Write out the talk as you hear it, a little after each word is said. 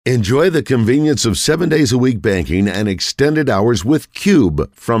Enjoy the convenience of 7 days a week banking and extended hours with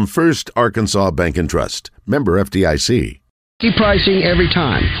Cube from First Arkansas Bank and Trust. Member FDIC. Pricing every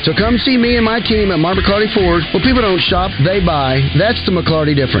time. So come see me and my team at Mark McClarty Ford. Well, people don't shop, they buy. That's the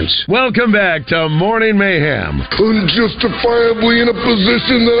McClarty difference. Welcome back to Morning Mayhem. Unjustifiably in a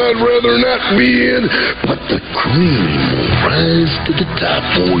position that I'd rather not be in, but the cream will rise to the top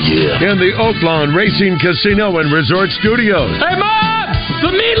for you. In the Oaklawn Racing Casino and Resort Studios. Hey, Mom!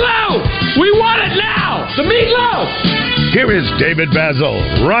 The meatloaf! We want it now! The meatloaf! Here is David Basil,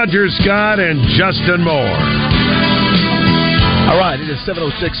 Roger Scott, and Justin Moore. All right, it is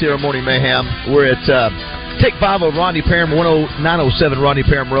 7:06 here on Morning Mayhem. We're at Take 5 of Rodney Parham, 907 Rodney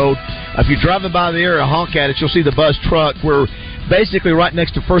Parham Road. If you're driving by the area, honk at it, you'll see the bus truck. We're basically right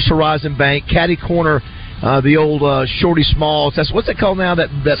next to First Horizon Bank, caddy corner, the old Shorty Smalls. What's it called now? That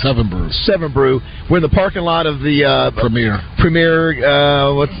Seven Brew. Seven Brew. We're in the parking lot of the Premier.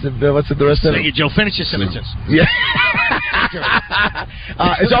 What's the rest of it? Joe, finish your sentences. Yeah.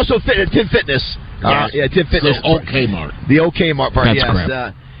 It's also Tim Fitness. Tim Fitness. So old Kmart. The old Kmart part. That's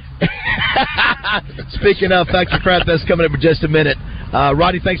yes. Speaking of Factory Crab Fest coming up in just a minute.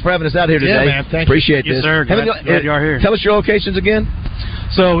 Rodney, thanks for having us out here today. Yeah, man. Thank Appreciate you. this. Yes, sir. Glad you are here. Tell us your locations again.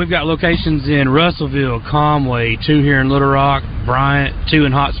 So we've got locations in Russellville, Conway, 2 here in Little Rock, Bryant, 2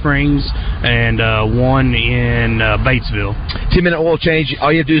 in Hot Springs, and 1 in Batesville. 10-minute oil change.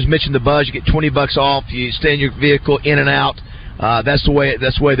 All you have to do is mention the buzz. You get $20 off. You stay in your vehicle in and out. That's the way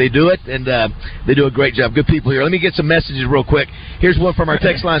they do it, and they do a great job. Good people here. Let me get some messages real quick. Here's one from our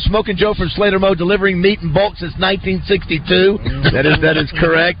text line. Smoking Joe from Slater Mo, delivering meat in bulk since 1962. That is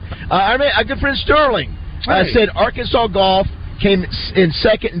correct. Our good friend Sterling said Arkansas Golf came in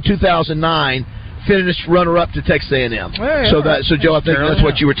second in 2009. Finished runner-up to Texas A&M. So Joe, I think that's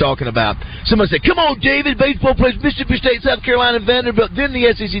what you were talking about. Someone said, "Come on, David, baseball plays Mississippi State, South Carolina, Vanderbilt, then the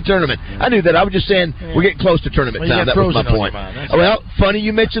SEC tournament." I knew that. I was just saying we're getting close to tournament time. That was my point. Well, funny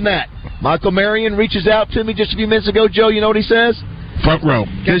you mentioned that. Michael Marion reaches out to me just a few minutes ago. Joe, you know what he says? Front row.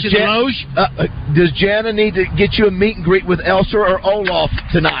 Does Jana need to get you a meet and greet with Elsa or Olaf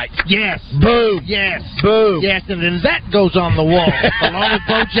tonight? Yes. Boom. Yes. Boom. Yes, and then that goes on the wall along with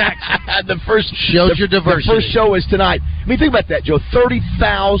Bo Jackson. The first shows your diversity. The first show is tonight. I mean, think about that, Joe.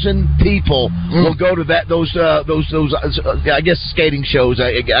 30,000 people will go to those I guess skating shows.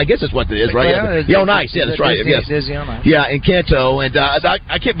 I guess that's what it is, right? Yeah, nice. Yeah, that's right. Yes. Yeah, in Canto, and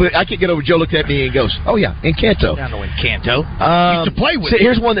I can't get over Joe looking at me and goes, "Oh yeah, in Canto." I know in Canto. To play with.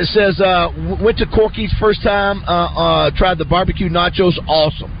 Here's one that says, went to Corky's first time, tried the barbecue nachos,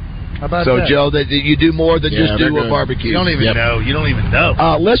 awesome. How about so, that? Joe, that you do more than just do a barbecue. You don't even know. You don't even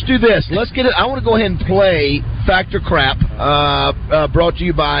know. Let's do this. Let's get it. I want to go ahead and play Factor Crap, brought to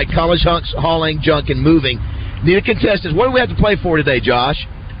you by College Hunks, Hauling, Junk, and Moving. Need a contestant. What do we have to play for today, Josh?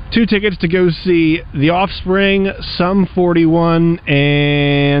 2 tickets to go see The Offspring, Sum 41,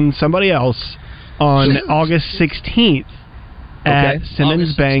 and somebody else on August 16th. At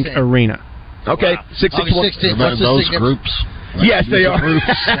Simmons Bank Arena. Okay, wow. 661. What's those groups? Yes, they are.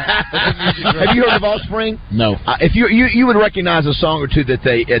 Have you heard of Offspring? No. If you would recognize a song or two that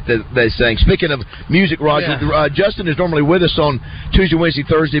they sang. Speaking of music, Roger, Justin is normally with us on Tuesday, Wednesday,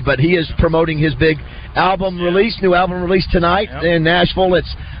 Thursday, but he is promoting his big new album release tonight in Nashville.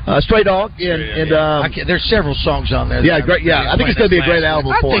 It's Stray Dog, and there's several songs on there. Yeah, great. Yeah, I think it's going to be a great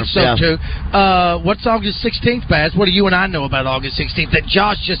album for him. I think so too. What's August 16th, Baz? What do you and I know about August 16th? That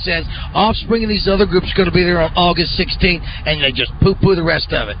Josh just says Offspring and these other groups are going to be there on August 16th, and they just poo-poo the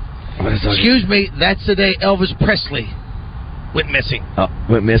rest of it. Excuse me, that's the day Elvis Presley went missing.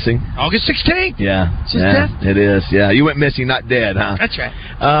 Went missing? August 16th. Yeah. It's his death. It is. Yeah, you went missing, not dead, huh? That's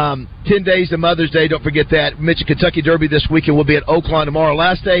right. 10 days to Mother's Day. Don't forget that. Mention Kentucky Derby this weekend. We'll be at Oaklawn tomorrow.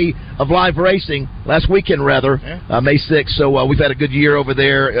 Last day of live racing. Last weekend, rather. May 6th. So we've had a good year over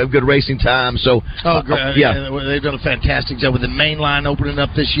there. A good racing time. So, they've done a fantastic job with the main line opening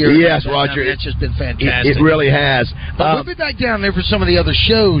up this year. Yes, Roger. It's just been fantastic. It really has. But we'll be back down there for some of the other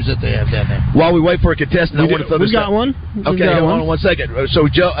shows that they have down there. While we wait for a contestant, I want to throw this We've got one. Okay, hold on 1 second. So,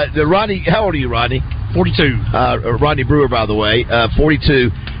 Joe, Rodney, how old are you, Rodney? 42. Rodney Brewer, by the way, 42.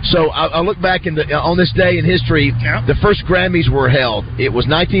 So I look back on this day in history. The first Grammys were held. It was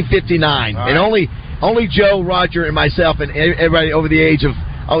 1959, and only Joe, Roger, and myself, and everybody over the age of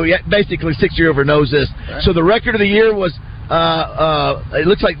basically 60 or over knows this. Right. So the record of the year was it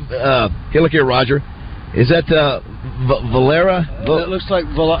looks like here, look here, Roger. Is that Valera? It looks like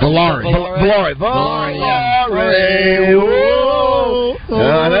Valari.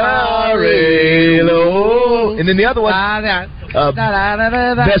 And then the other one,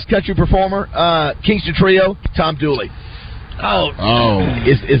 best country performer, Kingston Trio, Tom Dooley.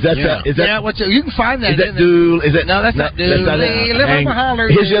 Is that what's you can find that? Is that Dooley? Is that no? That's not Dooley.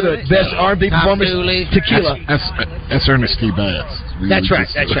 Here's the other best R&B performance. Tequila. That's Ernest T. Bass. That's right.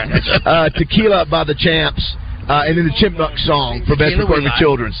 Tequila by the Champs. And then the Chipmunk song for Best Recording for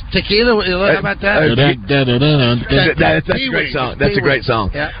Children's. Tequila, how about that? That's a great song. That's a great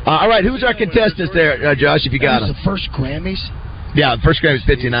song. Yeah. All right, who's our contestants there, Josh, if you got them? The first Grammys? Yeah, the first Grammys,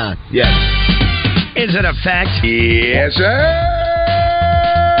 59. Yeah. Is it a fact? Yes, sir.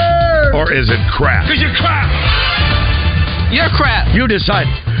 Or is it crap? Because you're crap. You're crap. You decide.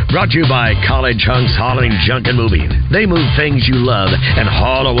 Brought to you by College Hunks Hauling Junk and Moving. They move things you love and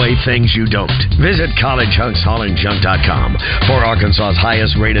haul away things you don't. Visit collegehunkshaulingJunk.com for Arkansas's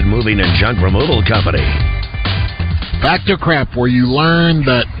highest rated moving and junk removal company. Fact or crap, where you learn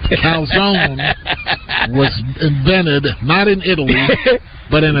that calzone was invented not in Italy,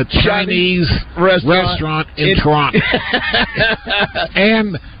 but in a Chinese restaurant in Toronto.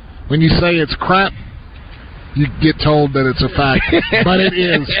 And when you say it's crap, you get told that it's a fact, but it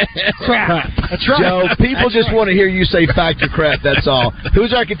is crap. That's right. Joe, people just want to hear you say fact or crap, that's all.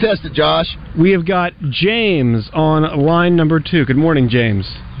 Who's our contestant, Josh? We have got James on line number 2. Good morning, James.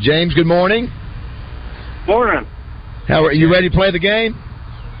 James, good morning. Morning. How are you ready to play the game?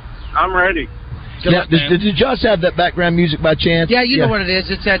 I'm ready. Now, did Josh have that background music by chance? Yeah, you know what it is.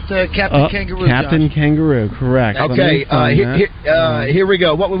 It's at Captain Kangaroo. Captain Kangaroo, correct. Okay, here we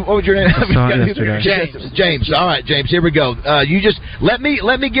go. What was your name? James. All right, James. Here we go. You just let me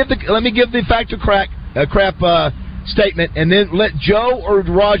give the fact or crap statement, and then let Joe or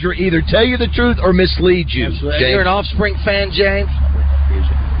Roger either tell you the truth or mislead you. You're an Offspring fan, James?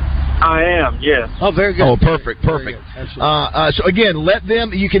 I am, yes. Oh, very good. Oh, perfect. So again, let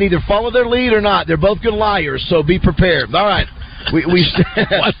them. You can either follow their lead or not. They're both good liars, so be prepared. All right.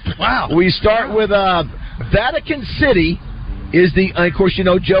 Wow. We start with Vatican City. Is the of course you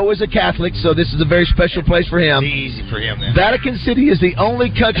know Joe is a Catholic, so this is a very special place for him. Easy for him then. Vatican City is the only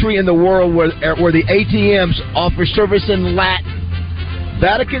country in the world where the ATMs offer service in Latin.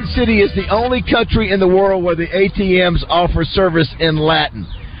 Vatican City is the only country in the world where the ATMs offer service in Latin.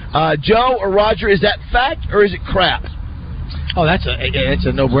 Joe or Roger, is that fact or is it crap? Oh, it's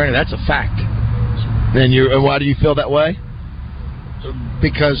a no-brainer. That's a fact. And why do you feel that way?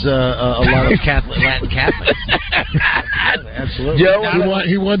 Because a lot of Latin Catholics. Absolutely. Joe,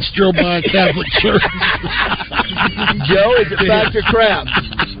 he once drove by a Catholic church. Joe, is it fact or crap?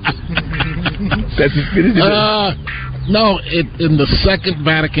 That's as good as it is. No, in the Second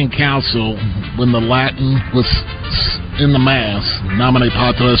Vatican Council, when the Latin was in the Mass, Nomine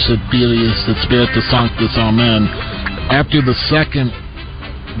Patris et Filius et Spiritus Sanctus, Amen. After the Second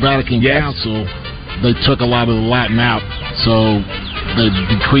Vatican Council, they took a lot of the Latin out, so they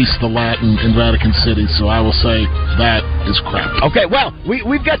decreased the Latin in Vatican City. So I will say that is crap. Okay, well,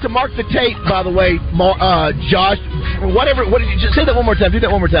 we've got to mark the tape, by the way, Josh. Whatever. What did you just say that one more time? Do that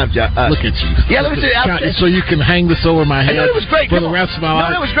one more time, Josh. Look at you. Yeah, let me see. So you can hang this over my head. It was great for the rest of my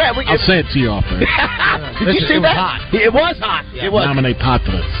life. No, it was great. I'll say it to you off there. Did you see that? It was hot. Yeah. It was. Nomine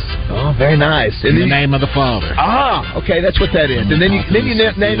Patris. Oh, very nice. In the name of the Father. Okay, that's what that is. And then you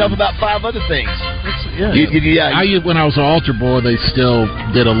named off about 5 other things. When I was an altar boy, they still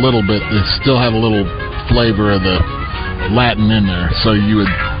did a little bit. They still have a little flavor of the Latin in there. So you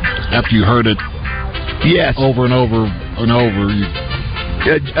would, after you heard it, over and over and over,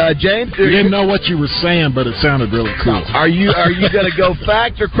 James, you didn't know what you were saying, but it sounded really cool. Are you going to go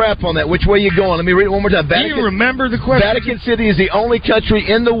fact or crap on that? Which way you going? Let me read it one more time. Do you remember the question? Vatican City is the only country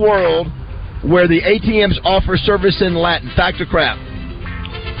in the world where the ATMs offer service in Latin. Fact or crap?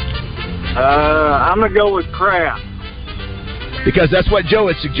 I'm going to go with crap. Because that's what Joe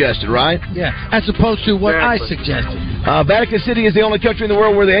had suggested, right? Yeah, as opposed to what I suggested. Vatican City is the only country in the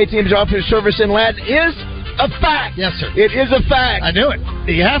world where the ATMs offer service in Latin. Is a fact. Yes, sir. It is a fact. I knew it.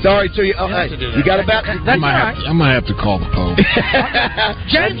 You have to. Sorry, so you got about. That's right. I'm going to have to call the Pope.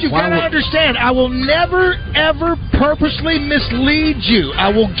 James, you've got to understand, I will never, ever purposely mislead you. I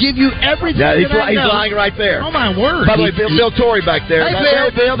will give you everything I know. He's lying right there. Oh, my word. By the way, Bill Torrey back there.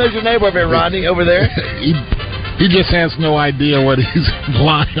 Hey, Bill, there's your neighbor over there, Rodney, over there. He just has no idea what he's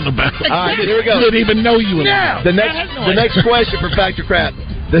lying about. All right, here we go. He didn't even know you were lying. The next question for Fact or Crap.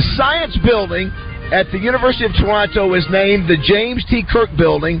 The Science Building at the University of Toronto is named the James T. Kirk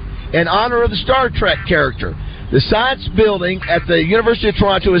Building in honor of the Star Trek character. The Science Building at the University of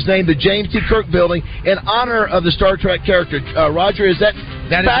Toronto is named the James T. Kirk Building in honor of the Star Trek character. Roger, is that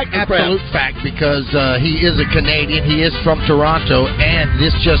fact is absolute fact because he is a Canadian. He is from Toronto, and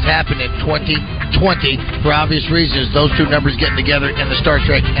this just happened in 2012. 20 for obvious reasons. Those two numbers getting together in the Star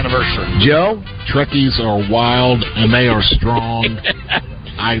Trek anniversary. Joe? Trekkies are wild and they are strong.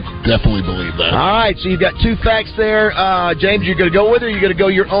 I definitely believe that. All right, so you've got two facts there. James, you're going to go with, or you're going to go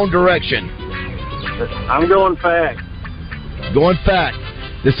your own direction? I'm going fact. Going fact.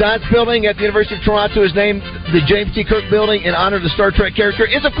 The Science Building at the University of Toronto is named the James T. Kirk Building in honor of the Star Trek character.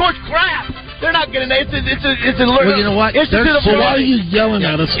 It's, of course, crap. They're not going to name it. It's a well, you know what? So why are you yelling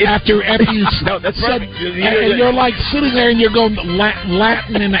at us after you no, that's said, right. and you're like sitting there and you're going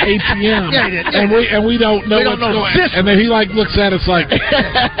Latin in the ATM, and we don't know what's going on. And then he like looks at us like,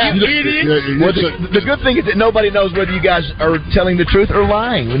 you idiot. Well, the good thing is that nobody knows whether you guys are telling the truth or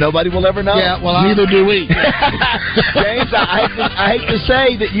lying. Nobody will ever know. Yeah, well, neither do we. James, I hate to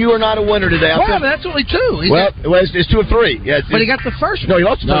say that you are not a winner today. Well, that's only two. It's 2 of 3. Yeah, but he got the first No, one. he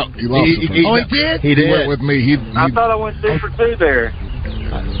lost the first. He lost the first. Oh, he did? He did. He went with me. I thought I went 2 for 2 there.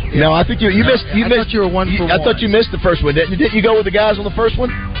 No, I think you missed. I thought you were 1 for 1. I thought you missed the first one. Didn't you go with the guys on the first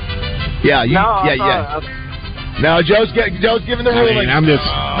one? Yeah. No, Joe's giving the ruling. I'm just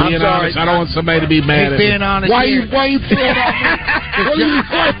being honest. I don't want somebody to be mad at me. Being honest. Why you throwing off?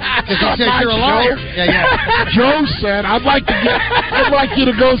 Because he said you're a liar. Yeah. Joe said, I'd like you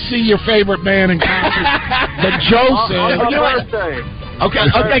to go see your favorite band in concert. But Joe said, Okay,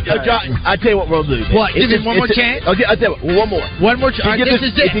 John, I tell you what we'll do. What? Give him one more chance? Okay, I'll tell you one more. One more chance.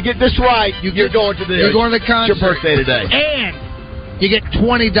 If you get this right, you're going to the concert. It's your birthday today. And you get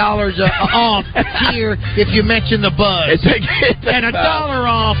 $20 off here if you mention the Buzz. And $1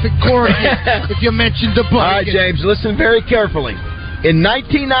 off at Corky if you mention the Buzz. All right, James, listen very carefully. In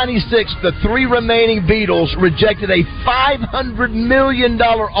 1996, the 3 remaining Beatles rejected a $500 million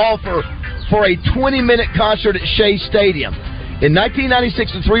offer for a 20-minute concert at Shea Stadium. In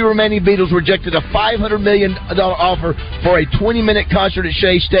 1996, the 3 remaining Beatles rejected a $500 million offer for a 20-minute concert at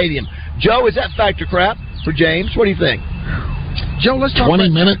Shea Stadium. Joe, is that fact or crap for James? What do you think? Joe, let's talk 20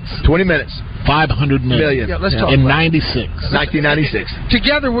 minutes? 20 minutes. $500 million. Yeah, let's talk in about 1996.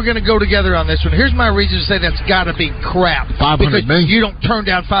 Together, we're going to go together on this one. Here's my reason to say that's got to be crap. $500 million. You don't turn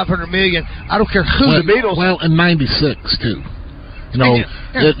down $500 million. I don't care who the Beatles. Well, in 96, too. You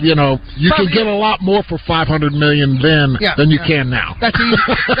can get a lot more for $500 million then than you can now. That's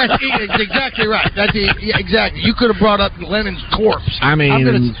exactly right. Exactly. You could have brought up Lennon's corpse. I mean,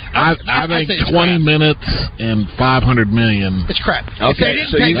 I think 20 minutes and $500 million. It's crap. Okay,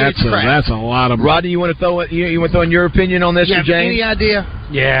 so that's a lot of. Rodney, you want to throw in your opinion on this, or James? Any idea?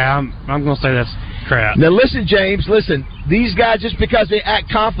 Yeah, I'm going to say that's crap. Now listen, James. Listen, these guys, just because they act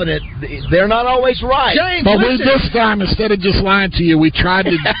confident, they're not always right. James, but this time, instead of just lying to you, we tried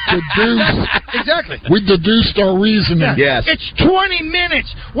to deduce. Exactly. We deduced our reasoning. Yeah. Yes. It's 20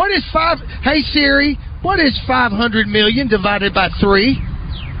 minutes. What is Hey Siri, what is 500 million divided by 3?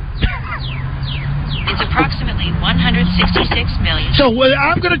 It's approximately $166 million. So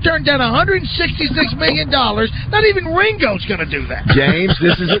I'm going to turn down $166 million. Not even Ringo's going to do that. James,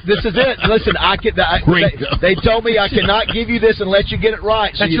 this is it. Listen, they told me I cannot give you this unless you get it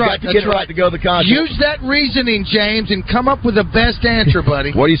right. So you've got to get it right to go to the concert. Use that reasoning, James, and come up with the best answer,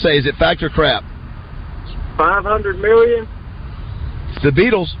 buddy. What do you say? Is it fact or crap? 500 million? It's the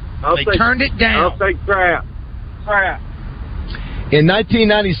Beatles. They turned it down. I'll say crap. In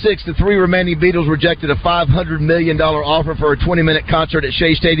 1996, the 3 remaining Beatles rejected a $500 million offer for a 20-minute concert at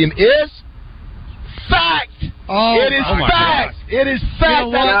Shea Stadium. Is fact. It is fact. It is fact.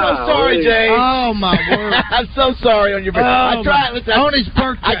 I'm so sorry, James. Oh, my word. I'm so sorry on your birthday. I tried. Listen, on his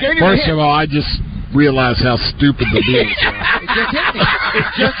birthday. First of all, I just realized how stupid the Beatles are. It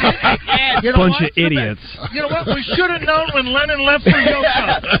just hit me. Bunch of idiots. You know what? We should have known when Lennon left for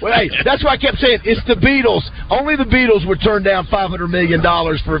Yoko. Well, hey, that's why I kept saying it's the Beatles. Only the Beatles would turn down $500 million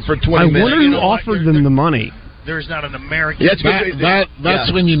for 20 minutes. I wonder who offered them the money. There's not an American. That's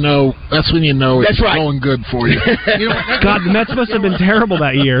when you know. That's when you know it's going good for you. God, the Mets must have been terrible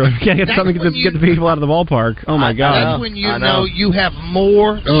that year. We can't get something to get the people out of the ballpark. Oh my God! That's when you know you have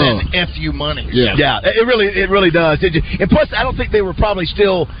more than FU money. Yeah, it really does. And plus, I don't think they were probably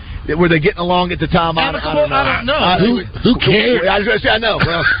still. Were they getting along at the time? I don't know. Who cares? I was going to say, I know.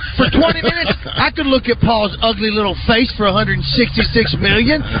 Well, for 20 minutes, I could look at Paul's ugly little face for $166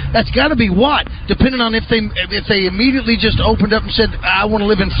 million. That's got to be what? Depending on if they immediately just opened up and said, I want to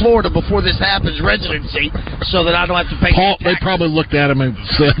live in Florida before this happens, residency, so that I don't have to pay taxes. They probably looked at him and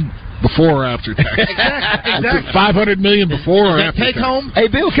said, before or after tax? Exactly. $500 million before or after take tax? home? Hey,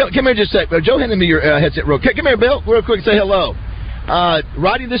 Bill, come here just a sec. Joe, hand me your headset real quick. Come here, Bill, real quick and say hello.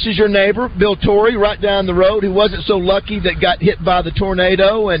 Rodney, this is your neighbor, Bill Torrey, right down the road, who wasn't so lucky that got hit by the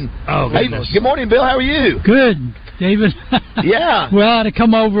tornado. And hey, good morning, Bill. How are you? Good, David. Yeah. Well, I had to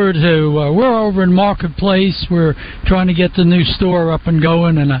come over to, we're over in Marketplace. We're trying to get the new store up and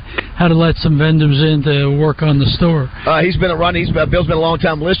going, and I had to let some vendors in to work on the store. Bill's been a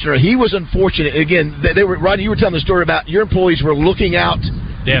long-time listener. He was unfortunate. Again, Rodney, you were telling the story about your employees were looking out.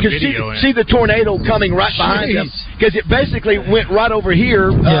 You could see the tornado coming right behind them, because it basically went right over here,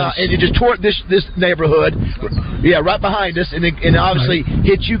 and it just tore this neighborhood, right behind us, and obviously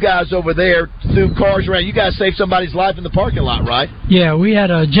hit you guys over there, threw cars around. You guys saved somebody's life in the parking lot, right? Yeah, we had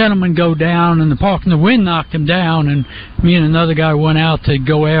a gentleman go down in the park, and the wind knocked him down, and me and another guy went out to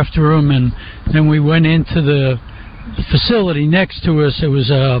go after him, and then we went into the facility next to us. It was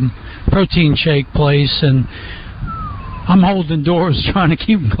a protein shake place, and I'm holding doors trying to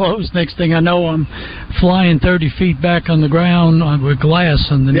keep them closed. Next thing I know, I'm flying 30 feet back on the ground with glass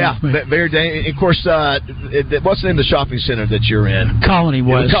underneath me. Very dangerous. Of course, what's the name of the shopping center that you're in? Colony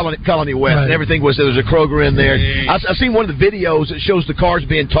West. Colony West. Right. And everything there was a Kroger in there. I've seen one of the videos that shows the cars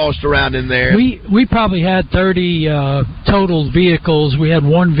being tossed around in there. We probably had 30 total vehicles. We had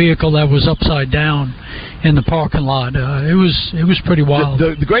one vehicle that was upside down in the parking lot. It was pretty wild.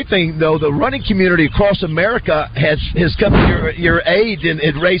 The great thing, though, the running community across America has come to your aid and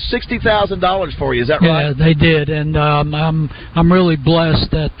it raised $60,000 for you. Is that right? Yeah, they did, and I'm really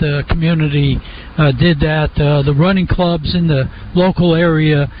blessed that the community did that. The running clubs in the local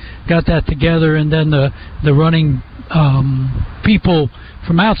area got that together, and then the running people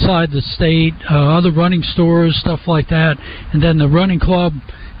from outside the state, other running stores, stuff like that, and then the running club,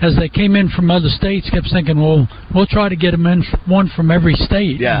 as they came in from other states, kept thinking, well, we'll try to get them in one from every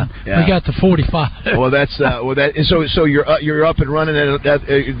state. Yeah. We got to 45. Well, that's so you're up and running at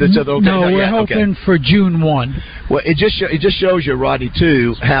we're hoping for June 1. Well, it just shows you, Rodney,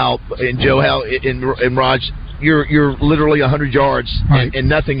 too, how and Raj, you're literally 100 yards, right, and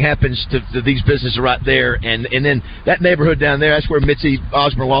nothing happens to these businesses right there. And then that neighborhood down there, that's where Mitzi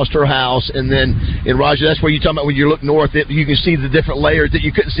Osborne lost her house. And then in Roger, that's where you're talking about when you look north, you can see the different layers that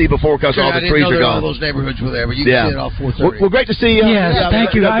you couldn't see before because all the trees are gone. All those neighborhoods were there, but you can see it all 430. Well, great to see you. Yes,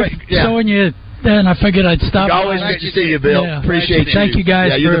 thank you. I'm showing you. Then I figured I'd stop. Always good to see you, Bill. Yeah. Appreciate you. Thank you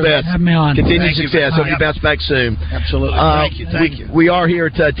guys you're the best. Having me on. Continued success. Hope you bounce back soon. Absolutely. Thank you. We are here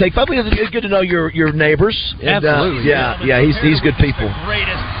to take fun. It's good to know your neighbors. And, absolutely. He's good people.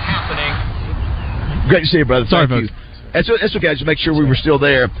 Greatest happening. Great to see you, brother. Sorry, Thank folks. you. That's okay. Just make sure we were still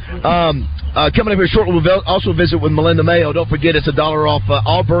there. Coming up here shortly, we'll also visit with Melinda Mayo. Don't forget, it's $1 off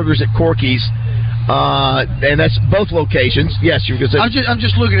all burgers at Corky's. And that's both locations. Yes, you're going to say. I'm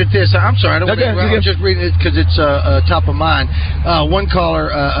just looking at this. I'm sorry. I'm just reading it because it's top of mind. One caller,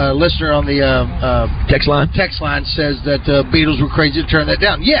 listener on the text line says that Beatles were crazy to turn that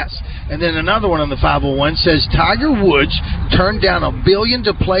down. Yes. And then another one on the 501 says Tiger Woods turned down $1 billion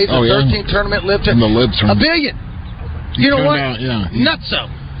to play the 13th tournament live to $1 billion. You know what? Not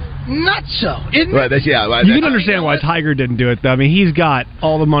so. Isn't right, it? You can understand why Tiger didn't do it, though. I mean, he's got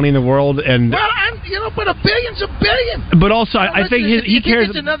all the money in the world, and but $1 billion's $1 billion. But also, I think he cares.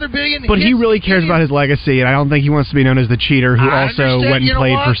 It's another $1 billion. But he really cares about his legacy, and I don't think he wants to be known as the cheater who also went and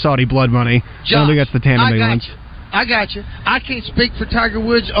played for Saudi blood money. Josh, I don't think that's the tandem he wants. I got you. I can't speak for Tiger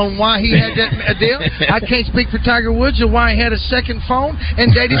Woods on why he had that deal. I can't speak for Tiger Woods on why he had a second phone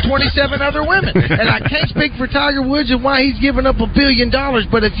and dated 27 other women. And I can't speak for Tiger Woods and why he's giving up $1 billion.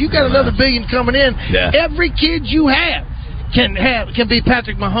 But if you got another $1 billion coming in, every kid you have can be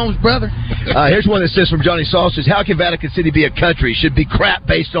Patrick Mahomes' brother. Here's one that says from Johnny Sausage: how can Vatican City be a country? Should be crap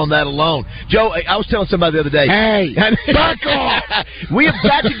based on that alone. Joe, I was telling somebody the other day. Hey, back off! We've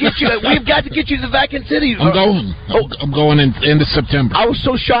got to get you. We've got to get you to Vatican City. I'm going. I'm going in end of September. I was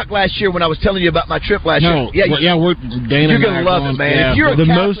so shocked last year when I was telling you about my trip last year. We're Dana. You're gonna love it, man. Yeah. If you're the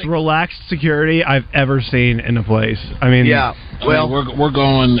most relaxed security I've ever seen in a place. I mean, well, we're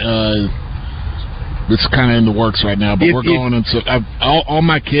going. It's kind of in the works right now, but we're going into all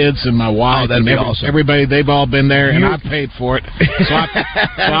my kids and my wife and awesome. Everybody. They've all been there, and I paid for it. So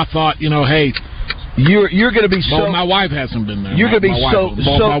I thought, hey, you're going to be so. My wife hasn't been there. You're going to be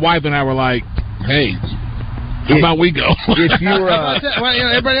so. My wife and I were like, hey. How about we go? If you're,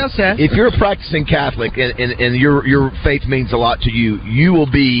 everybody else has. If you're a practicing Catholic and your faith means a lot to you, it will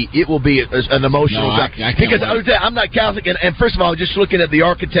be an emotional. Because I'm not Catholic, and first of all, just looking at the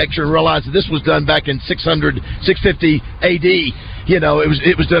architecture and realize that this was done back in 650 A.D.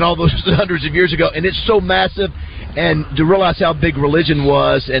 It was done all those hundreds of years ago, and it's so massive. And to realize how big religion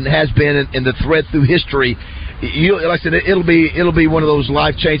was and has been, and the thread through history. like I said, it'll be one of those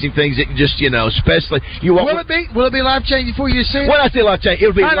life-changing things that just, especially you won't. Will it be life-changing for you to see it? When I say life-changing,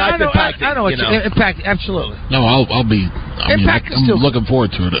 it'll be life-impacting. I know it's impacting, absolutely. No, I'll be. I'm looking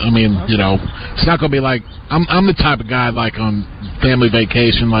forward to it. I mean, it's not going to be like I'm the type of guy like on family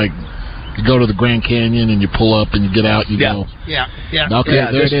vacation, like. You go to the Grand Canyon and you pull up and you get out. And you go. Yeah. Okay,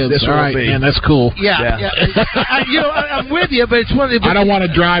 there it is. All right, man, that's cool. Yeah. I'm with you, but it's one of the. I don't want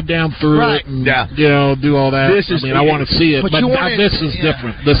to drive down through it and do all that. I want to see it, but this is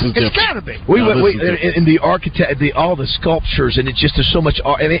different. This is different. It's got to be. In the architect, all the sculptures, and it's just there's so much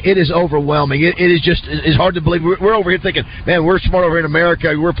art. I mean, it is overwhelming. It is just it's hard to believe. We're over here thinking, man, we're smart over here in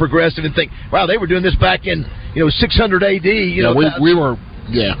America. We're progressive, and think, wow, they were doing this back in 600 AD. We were.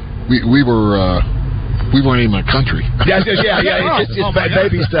 Yeah. We weren't even a country. It's just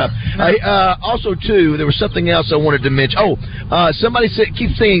baby stuff. Also, too, there was something else I wanted to mention. Somebody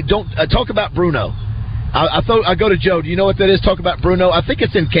keeps saying, "Don't talk about Bruno." I thought I go to Joe. Do you know what that is? Talk about Bruno. I think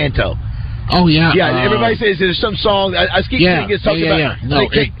it's in Canto. Oh yeah. Yeah. Everybody says there's some song. I keep saying it's talking about. No,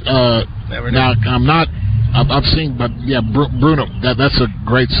 I'm not. I've seen, but Bruno. That's a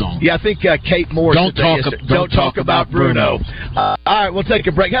great song. Yeah, I think Kate Moore. Don't talk about Bruno. All right, we'll take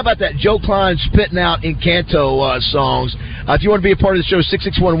a break. How about that Joe Klein spitting out Encanto songs? If you want to be a part of the show,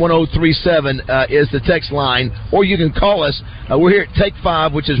 661-1037 is the text line, or you can call us. We're here at Take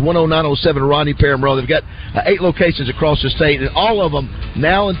 5, which is 10907 Rodney Parham Road. They've got 8 locations across the state, and all of them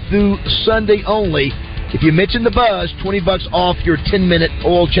now and through Sunday only. If you mention the Buzz, $20 off your 10-minute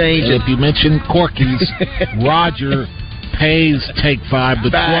oil change. And if you mention Corky's, Roger pays Take 5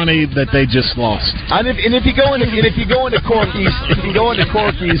 the $20 that they just lost. And if you go into Corky's,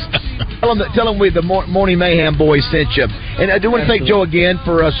 tell them we the Morning Mayhem boys sent you. And I do want to thank Joe again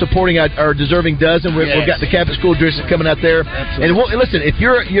for supporting our deserving dozen. We've got the Catholic school district coming out there. Absolutely. And listen, if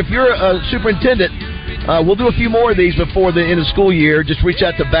you're a superintendent. We'll do a few more of these before the end of the school year. Just reach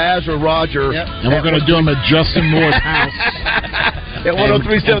out to Baz or Roger. Yep. And we're going to do them at Justin Moore's house. At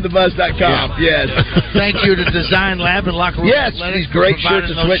 1037thebuzz.com. Yes. Thank you to Design Lab and Locker Room. Yes, these great shirts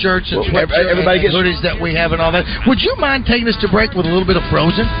and sweatshirts. Everybody gets hoodies that we have and all that. Would you mind taking us to break with a little bit of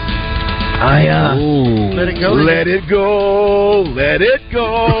Frozen? Let it go. Let it go. Let it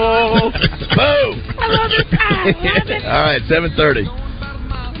go. Boom. I love it. All right, 7:30.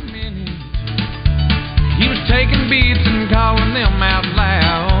 He was taking beats and calling them out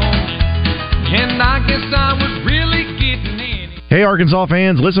loud, and I guess I was really getting in. Hey, Arkansas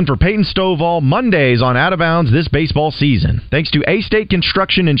fans, listen for Peyton Stovall Mondays on Out of Bounds this baseball season. Thanks to A-State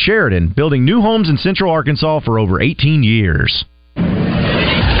Construction in Sheridan, building new homes in Central Arkansas for over 18 years.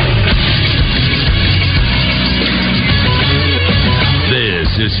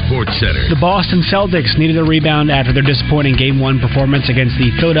 This is SportsCenter. The Boston Celtics needed a rebound after their disappointing Game 1 performance against the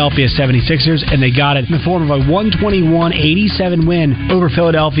Philadelphia 76ers, and they got it in the form of a 121-87 win over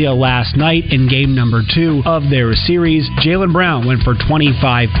Philadelphia last night in Game number 2 of their series. Jaylen Brown went for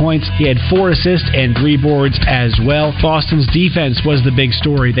 25 points. He had 4 assists and 3 boards as well. Boston's defense was the big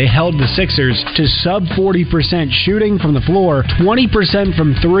story. They held the Sixers to sub 40% shooting from the floor, 20%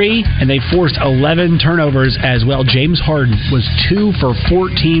 from 3, and they forced 11 turnovers as well. James Harden was 2 for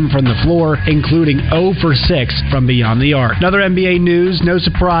 14 from the floor, including 0 for 6 from beyond the arc. Another NBA news, no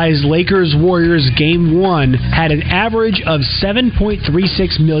surprise, Lakers-Warriors Game 1 had an average of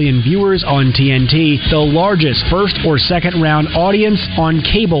 7.36 million viewers on TNT, the largest first or second round audience on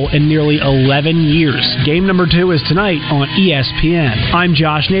cable in nearly 11 years. Game number 2 is tonight on ESPN. I'm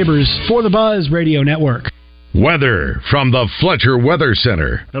Josh Neighbors for the Buzz Radio Network. Weather from the Fletcher Weather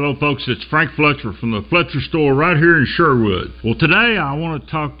Center. Hello, folks. It's Frank Fletcher from the Fletcher store right here in Sherwood. Well, today I want to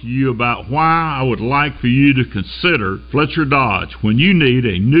talk to you about why I would like for you to consider Fletcher Dodge when you need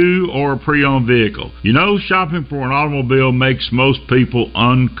a new or a pre-owned vehicle. You know, shopping for an automobile makes most people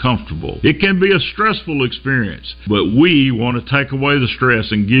uncomfortable. It can be a stressful experience, but we want to take away the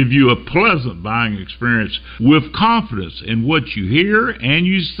stress and give you a pleasant buying experience with confidence in what you hear and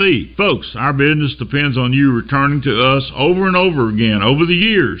you see. Folks, our business depends on you returning to us over and over again over the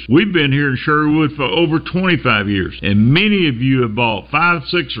years. We've been here in Sherwood for over 25 years, and many of you have bought 5,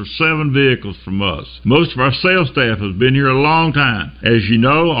 6, or 7 vehicles from us. Most of our sales staff has been here a long time. As you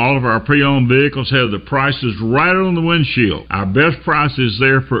know, all of our pre-owned vehicles have the prices right on the windshield. Our best price is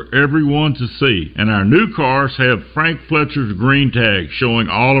there for everyone to see, and our new cars have Frank Fletcher's green tag showing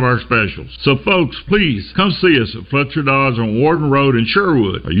all of our specials. So folks, please come see us at Fletcher Dodge on Warden Road in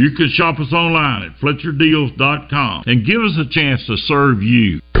Sherwood, or you can shop us online at FletcherDeals.com and give us a chance to serve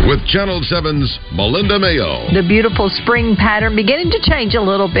you. with Channel 7's Melinda Mayo. The beautiful spring pattern beginning to change a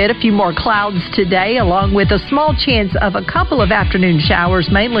little bit. A few more clouds today, along with a small chance of a couple of afternoon showers,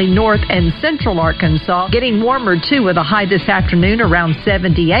 mainly north and central Arkansas. Getting warmer, too, with a high this afternoon around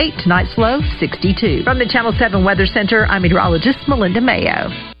 78. Tonight's low, 62. From the Channel 7 Weather Center, I'm meteorologist Melinda Mayo.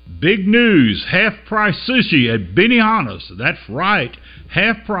 Big news, half-price sushi at Benihana's. That's right,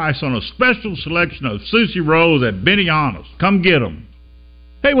 half price on a special selection of sushi rolls at Benihana's. Come get them.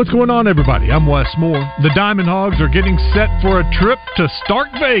 Hey, what's going on, everybody? I'm Wes Moore. The Diamond Hogs are getting set for a trip to Stark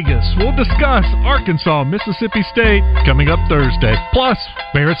Vegas. We'll discuss Arkansas, Mississippi State coming up Thursday. Plus,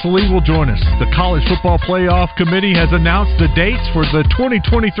 Barrett's Lee will join us. The College Football Playoff Committee has announced the dates for the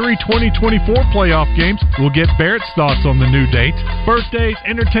 2023-2024 playoff games. We'll get Barrett's thoughts on the new dates, birthdays,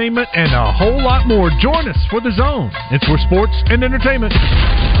 entertainment, and a whole lot more. Join us for The Zone. It's where sports and entertainment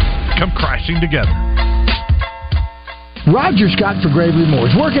come crashing together. Roger Scott for Gravely Moore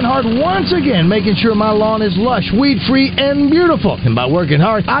is working hard once again, making sure my lawn is lush, weed-free, and beautiful. And by working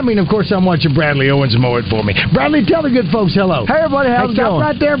hard, I mean, of course, I'm watching Bradley Owens mow it for me. Bradley, tell the good folks hello. Hey, everybody, how's it going? Stop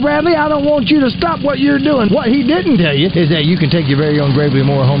right there, Bradley. I don't want you to stop what you're doing. What he didn't tell you is that you can take your very own Gravely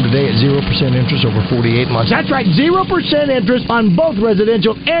Moore home today at 0% interest over 48 months. That's right, 0% interest on both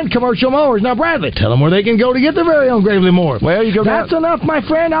residential and commercial mowers. Now, Bradley, tell them where they can go to get their very own Gravely Moore. Well, you go. That's enough, my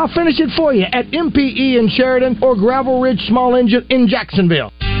friend. I'll finish it for you at MPE in Sheridan or Gravel Ridge Small Engine in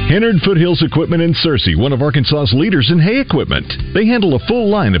Jacksonville. Hennard Foothills Equipment in Searcy, one of Arkansas's leaders in hay equipment. They handle a full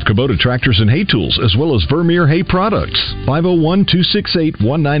line of Kubota tractors and hay tools, as well as Vermeer hay products.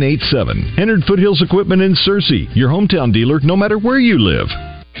 501-268-1987. Hennard Foothills Equipment in Searcy, your hometown dealer, no matter where you live.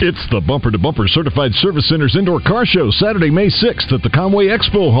 It's the Bumper to Bumper Certified Service Center's Indoor Car Show, Saturday, May 6th at the Conway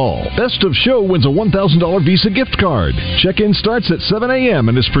Expo Hall. Best of Show wins a $1,000 Visa gift card. Check-in starts at 7 a.m.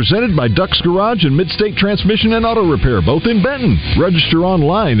 and is presented by Duck's Garage and Midstate Transmission and Auto Repair, both in Benton. Register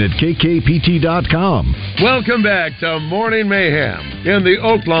online at kkpt.com. Welcome back to Morning Mayhem in the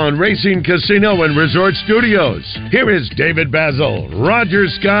Oaklawn Racing Casino and Resort Studios. Here is David Basil, Roger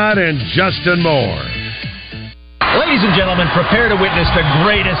Scott, and Justin Moore. Ladies and gentlemen, prepare to witness the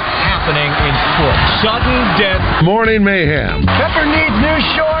greatest happening in sports. Sudden death. Morning Mayhem. Pepper needs new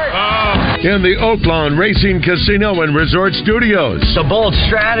shorts. In the Oaklawn Racing Casino and Resort Studios. It's a bold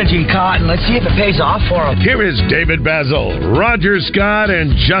strategy, Cotton. Let's see if it pays off for him. Here is David Basil, Roger Scott,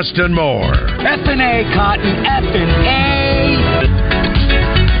 and Justin Moore. F&A, Cotton. F&A.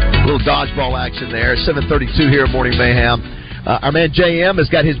 A little dodgeball action there. 7:32 here at Morning Mayhem. Our man JM has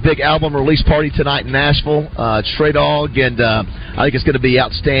got his big album release party tonight in Nashville. Stray Dog, and I think it's going to be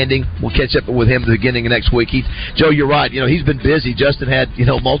outstanding. We'll catch up with him at the beginning of next week. Joe, you're right. He's been busy. Justin had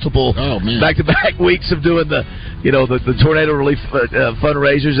multiple back-to-back weeks of doing the tornado relief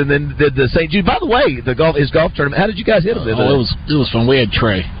fundraisers, and then did the St. Jude. By the way, his golf tournament. How did you guys hit him? It was fun. We had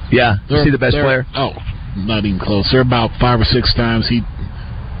Trey. Yeah, you see the best player. Oh, not even close. They're about 5 or 6 times.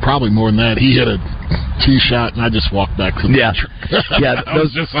 Probably more than that. He hit a tee shot, and I just walked back to the picture. Yeah. I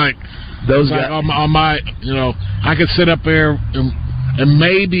was just like, those guys. Like on my, I could sit up there and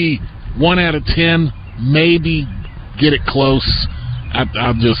maybe 1 out of 10, maybe get it close.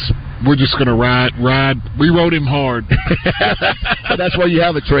 We're just going to ride. We rode him hard. That's why you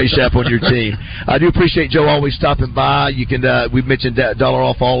have a Trey Chef on your team. I do appreciate Joe always stopping by. You can. We've mentioned $1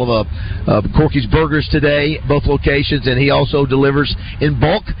 off all of Corky's Burgers today, both locations, and he also delivers in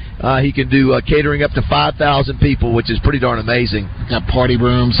bulk. He can do catering up to 5,000 people, which is pretty darn amazing. Got party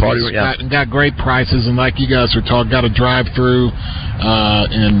rooms. Got great prices, and like you guys are talking, got a drive-through,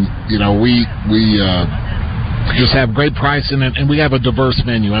 and we just have great pricing, and we have a diverse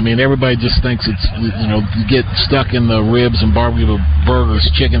menu. I mean, everybody just thinks it's, you get stuck in the ribs and barbecue burgers,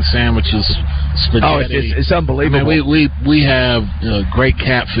 chicken sandwiches, spaghetti. Oh, it's unbelievable. I mean, we have great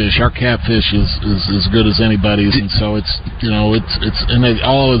catfish. Our catfish is as good as anybody's, and so it's and it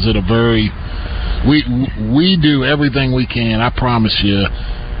all is at a very. We do everything we can. I promise you.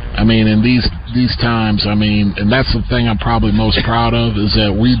 I mean, in these times, and that's the thing I'm probably most proud of, is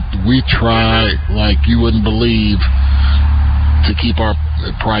that we try like you wouldn't believe to keep our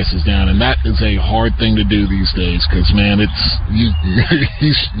prices down, and that is a hard thing to do these days, because man,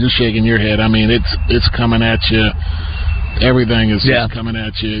 you're shaking your head. I mean, it's coming at you. Everything is just coming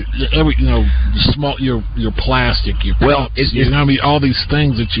at you. Small your plastic, your cups, all these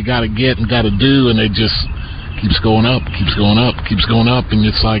things that you got to get and got to do, and they just keeps going up, and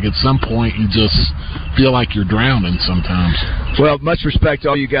it's like at some point you just feel like you're drowning sometimes. Well, much respect to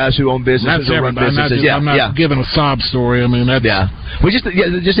all you guys who own businesses or run businesses. I'm not giving a sob story. I mean, that's We just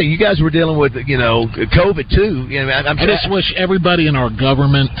say you guys were dealing with COVID too. I just wish everybody in our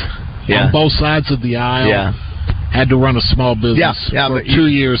government on both sides of the aisle had to run a small business for 2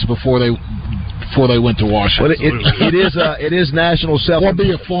 years before they went to Washington. Well, it is National Or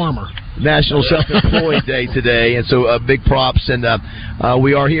be a farmer. National Self-Employed Day today, and so big props. And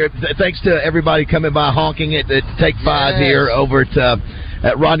we are here. Thanks to everybody coming by honking at Take 5 here over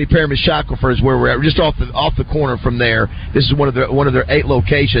at Rodney Perryman Shackelford's, where we're at, just off the corner from there. This is one of their 8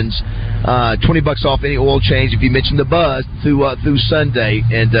 locations. $20 off any oil change if you mention the Buzz through Sunday.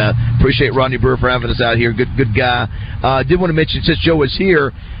 And appreciate Rodney Brewer for having us out here. Good guy. Did want to mention, since Joe was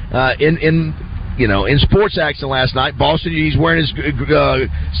here, in sports action last night, Boston, he's wearing his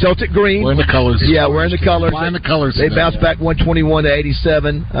Celtic green. Wearing the colors. Yeah, wearing the colors. Flying the colors. They bounced back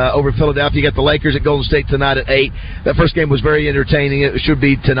 121-87 over Philadelphia. You got the Lakers at Golden State tonight at 8. That first game was very entertaining. It should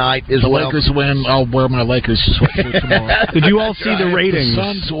be tonight as well. The Lakers win, I'll wear my Lakers sweatshirt tomorrow. Did you all see the ratings?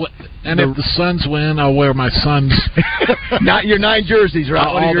 If the Suns win, I'll wear my Suns. Not your 9 jerseys,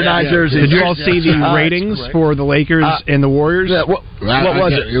 right? What are your 9 jerseys? Did you all see the ratings for the Lakers and the Warriors? Yeah, what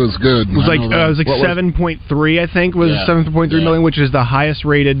was it? It was good. It was like 7.3, I think, was 7.3 million, which is the highest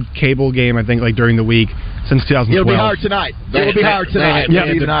rated cable game, I think, like during the week since 2012. It'll be higher tonight. It'll be higher tonight.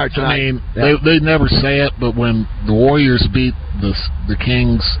 Even higher tonight. I mean, they never say it, but when the Warriors beat the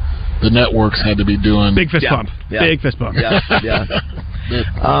Kings, the networks had to be doing big fist bump. Big fist bump. Yeah.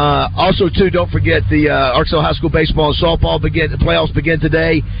 Also, too, don't forget the Arkansas High School baseball and softball the playoffs begin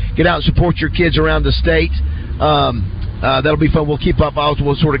today. Get out and support your kids around the state. That'll be fun. We'll keep up.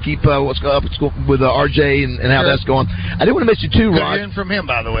 We'll sort of keep what's up with RJ and how that's going. I did want to mention too, Rod. Good hearing from him,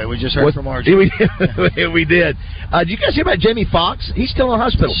 by the way. We just heard from RJ. We did. Did you guys hear about Jamie Foxx? He's still in the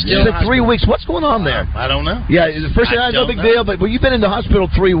hospital. It's been 3 weeks. What's going on there? I don't know. Yeah, the first thing no big deal, but you've been in the hospital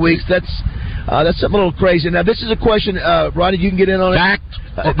 3 weeks. That's something a little crazy. Now, this is a question, Ronnie, you can get in on it. Fact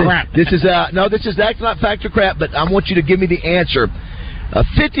or crap? This is that's not fact or crap, but I want you to give me the answer.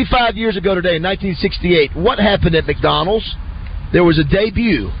 55 years ago today, in 1968, what happened at McDonald's? There was a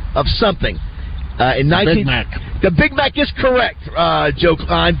debut of something. Big Mac. The Big Mac is correct, Joe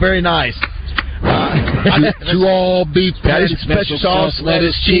Klein. Very nice. To all beef patties, special sauce,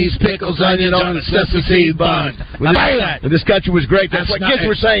 lettuce, cheese, pickles, onion on a sesame seed bun. This country was great. That's what kids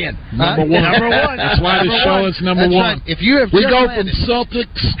were saying. Number one. That's why the show is number one. Right. If you have we go from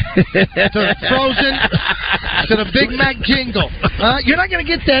Celtics to Frozen to the Big Mac jingle. You're not going to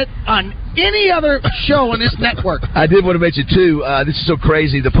get that on any other show on this network. I did want to mention, too, this is so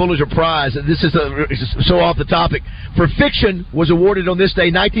crazy, the Pulitzer Prize, this is so off the topic, for fiction was awarded on this day,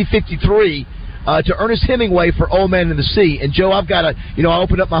 1953, to Ernest Hemingway for Old Man in the Sea. And, Joe, I've got I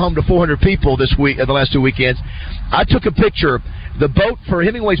opened up my home to 400 people this week, the last 2 weekends. I took a picture. The boat for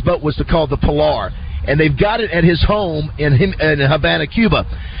Hemingway's boat was called the Pilar. And they've got it at his home in Havana, Cuba.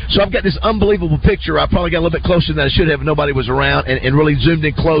 So I've got this unbelievable picture. I probably got a little bit closer than I should have if nobody was around, and really zoomed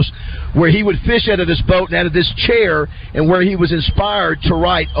in close, where he would fish out of this boat and out of this chair, and where he was inspired to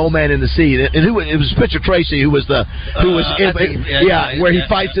write "Old Man in the Sea." And it was Spencer Tracy where he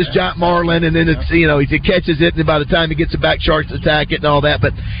fights this giant marlin, and then he catches it, and by the time he gets it back, sharks attack it and all that.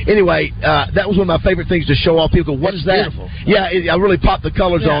 But anyway, that was one of my favorite things to show off people. What is that? Beautiful. Yeah, I really popped the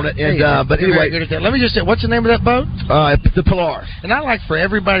colors on it. And but anyway, let me just say, what's the name of that boat? The Pilar. And I like for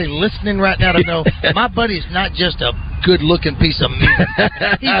everybody listening right now to know my buddy's not just a good-looking piece of meat.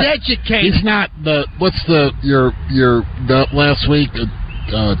 He's educated. He's not your last week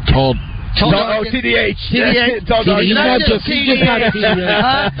tall. TDH. TDH.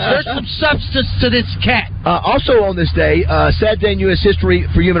 There's some substance to this cat. Also on this day, sad day in U.S. history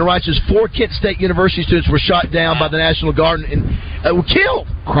for human rights is 4 Kent State University students were shot down by the National Guard and were killed.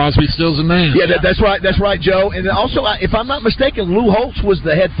 Crosby, Stills, and Nash. Yeah, that's right, Joe. And also, if I'm not mistaken, Lou Holtz was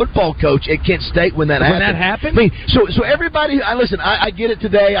the head football coach at Kent State when that happened. When that happened? I mean, so everybody, listen, I get it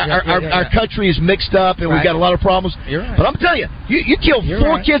today. Our country is mixed up, and we've got a lot of problems. You're right. But I'm telling you killed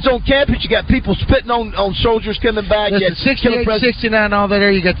 4 kids on campus. You got people spitting on soldiers coming back. Listen, 68, 69, all that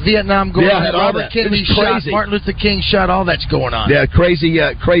there. You got Vietnam going on. Robert Kennedy shot, Martin Luther King shot. All that's going on. Yeah, crazy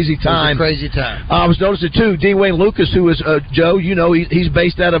time. Crazy time. I was noticing, too, D. Wayne Lucas, who is, Joe, he's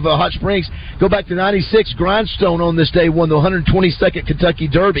based out of Hot Springs. Go back to 96. Grindstone on this day won the 122nd Kentucky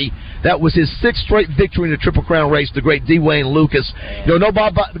Derby. That was his 6th straight victory in the Triple Crown race, the great D. Wayne Lucas. No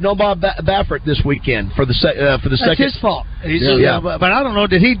Bob Baffert this weekend for the second. That's his fault. But I don't know.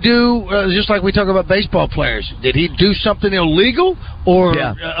 Did he do, just like we talk about baseball players, did he do something illegal?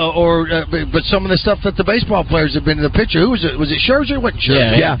 But some of the stuff that the baseball players have been in the picture, who was it? Was it Scherzer? What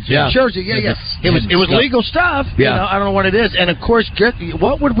Scherzer? Yeah. Scherzer, yeah. It was legal stuff. Yeah. I don't know what it is. And of course,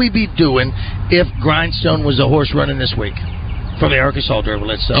 what would we be doing if Grindstone was a horse running this week? For the Arkansas dribble,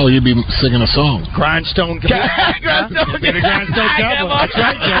 let's say. Oh, you'd be singing a song. Grindstone. Grindstone. Double. That's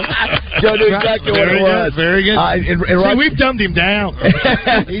right, Joe. Joe knew exactly what it was. Very good. And we've dumbed him down.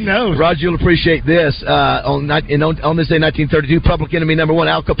 He knows. Roger, you'll appreciate this. On this day, 1932, public enemy number one,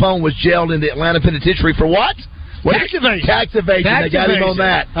 Al Capone, was jailed in the Atlanta penitentiary for what? Tax evasion. Tax evasion. They got him on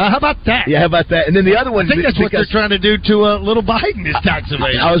that. How about that? Yeah, how about that? And then the other one. I think that's what they're trying to do to little Biden is tax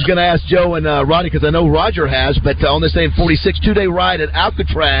evasion. I was going to ask Joe and Rodney because I know Roger has, but on this day in 46, 2-day ride at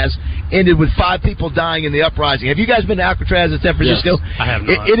Alcatraz ended with 5 people dying in the uprising. Have you guys been to Alcatraz in San Francisco? Yes, I have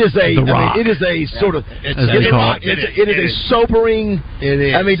not. It is a. The Rock. It is a sort of. It is a sobering. It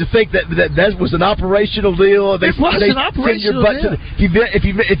is. I mean, to think that was an operational deal. It was an operational deal.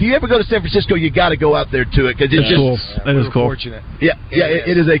 If you ever go to San Francisco, you got to go out there to it because it's just cool. That is cool. Fortunate. Yeah,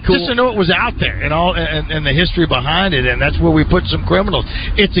 it is a cool. Just to know it was out there and all, and the history behind it, and that's where we put some criminals.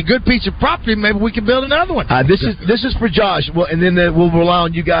 It's a good piece of property. Maybe we can build another one. This is for Josh. Well, and then we'll rely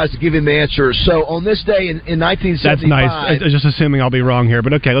on you guys to give him the answer. So on this day in 1975, that's nice. Just assuming I'll be wrong here,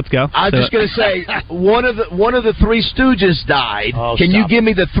 but okay, let's go. I'm just going to say one of the Three Stooges died. Can you give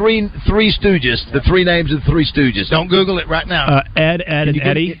me the three Stooges? The 3 names of the Three Stooges. Don't Google it right now. Ed, and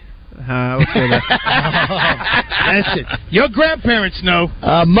Eddie. Let's go there. That's it. Your grandparents know.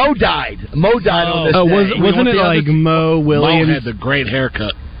 Mo died. Mo died on this day. Wasn't it like Mo Williams? Mo had the great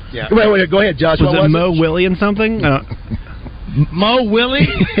haircut. Yeah. Wait, go ahead, Josh. Was it Mo Williams something? Mo Willie?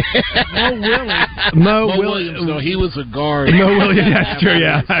 Mo Williams. No, he was a guard. Mo Williams, that's true,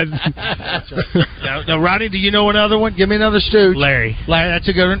 yeah. That's right. Now, Rodney, do you know another one? Give me another Stooge. Larry, that's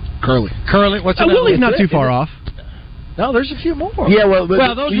a good one. Curly. What's another Willie's one? not too far off. No, there's a few more. Yeah, well,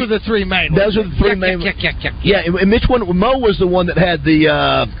 those were the 3 main ones. Those were the 3 main ones. Yeah, and which one? Mo was the one that had the...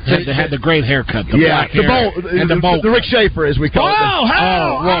 had the great haircut. The black the hair. the Rick Schaefer, as we call it.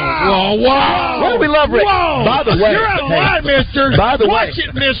 Whoa! Why do we love Rick? Whoa! By the way... You're out of line, mister! Watch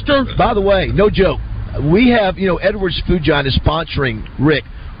it, mister! By the way, no joke. We have, Edwards Food Giant is sponsoring Rick.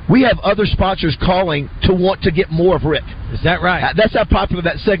 We have other sponsors calling to want to get more of Rick. Is that right? That's how popular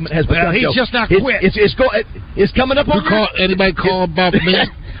that segment has become. Well, he's just not quit. It's coming up on anybody call about me?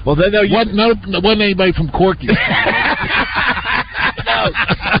 Well, then wasn't anybody from Corky.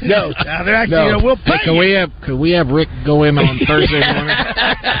 No. They're actually, we'll pay Could we have Rick go in on Thursday morning?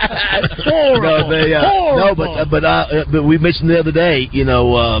 Horrible. But we mentioned the other day,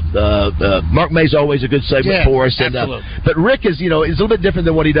 Mark May's always a good segment for us. Absolutely. But Rick is, it's a little bit different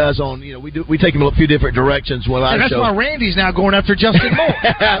than what he does on, we take him a few different directions. That's why Randy's now going after Justin Moore.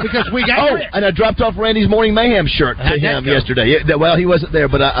 Because we got Rick. And I dropped off Randy's Morning Mayhem shirt to him yesterday. Well, he wasn't there,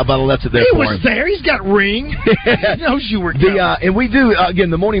 but I left it there for him. He was there. He's got ring. He knows you were coming. And we do, again,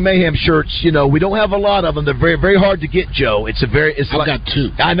 the Morning Mayhem shirts, we don't have a lot of them. They're very, very hard to get, Joe. I've got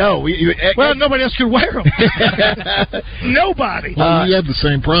 2. I know. Well, nobody else could wear them. Nobody. Well, you have the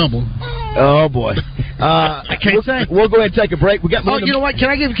same problem. Oh, boy. I can't say. We'll go ahead and take a break. We got more. You know what? Can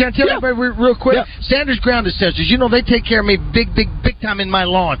I tell everybody real quick? Yeah. Sanders Ground Essentials, they take care of me big time in my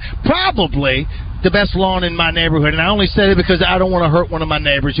lawn. Probably the best lawn in my neighborhood, and I only say it because I don't want to hurt one of my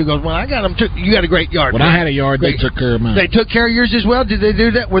neighbors who goes, well, I got them too. You got a great yard. When I had a yard, they took care of mine. They took care of yours as well? Did they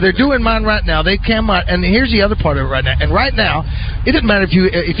do that? Well, they're doing mine right now. They came out, and here's the other part of it right now. And right now, it doesn't matter if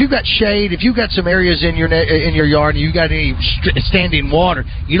you've got shade, if you've got some areas in your yard, and you've got any standing water,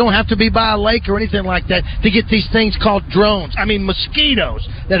 you don't have to be by a lake or anything like that to get these things called drones. I mean, mosquitoes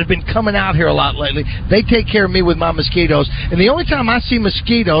that have been coming out here a lot lately. They take care of me with my mosquitoes. And the only time I see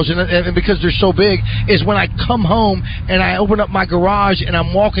mosquitoes, and because they're so big, is when I come home and I open up my garage and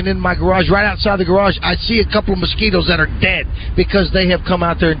I'm walking in my garage. Right outside the garage, I see a couple of mosquitoes that are dead because they have come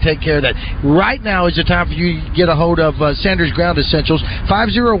out there and take care of that. Right now is the time for you to get a hold of Sanders Ground Essentials,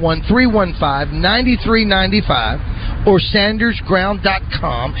 501-315-9395 or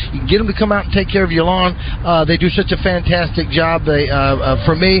sandersground.com. You can get them to come out and take care of your lawn. They do such a fantastic job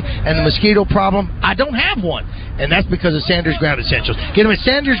for me. And the mosquito problem, I don't have one. And that's because of Sanders Ground Essentials. Get them at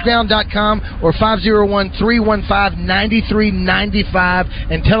sandersground.com or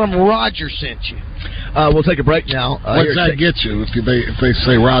 501-315-9395 and tell them Roger sent you. We'll take a break now. What's that get you if they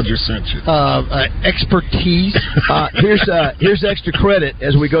say Roger sent you? Expertise. Here's extra credit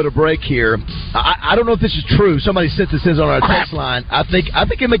as we go to break here. I don't know if this is true. Somebody sent this in on our text line. I think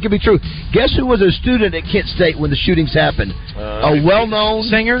it could be true. Guess who was a student at Kent State when the shootings happened? A well-known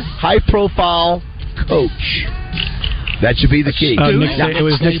singer, high-profile coach. That should be the key. It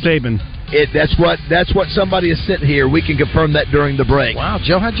was Nick Saban. That's what somebody has sent here. We can confirm that during the break. Wow,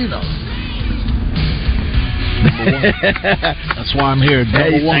 Joe, how'd you know? number one. That's why I'm here.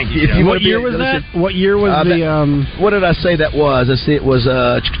 Number one. What year was that? What year was the? What did I say that was? I see it was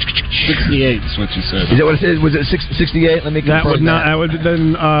 68. Is what you said. Is that what it said? Was it 68? Let me confirm that. Would not. That would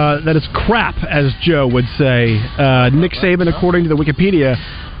then. That is crap, as Joe would say. Nick Saban, according to the Wikipedia,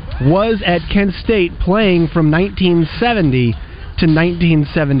 was at Kent State playing from 1970 to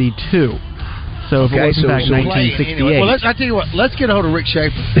 1972. So if it wasn't back in 1968. Anyway. Well, I tell you what. Let's get a hold of Rick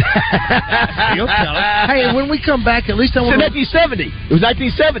Schaefer. You'll tell us. Hey, when we come back, at least I want. 1970. It was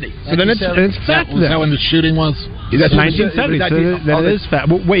 1970. So then it's fact. Was that when the shooting was? That's 1970. So that is fact.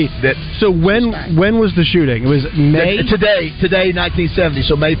 Well, wait. So when was the shooting? It was May. Today, 1970.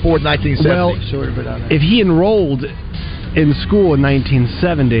 So May 4th, 1970. Well, if he enrolled in school in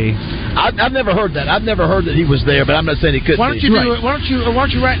 1970. I've never heard that. I've never heard that he was there, but I'm not saying he couldn't. Why don't you do it? Why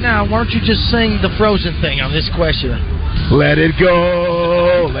don't you right now? Why don't you just sing the Frozen thing on this question? Let it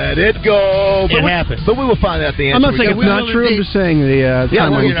go, let it go. It happened. But we will find out the answer. I'm not saying it's not true. I'm just saying the.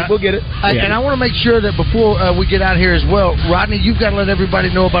 We'll get it. And I want to make sure that before we get out here as well, Rodney, you've got to let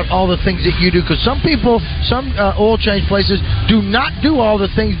everybody know about all the things that you do, because some people, some oil change places do not do all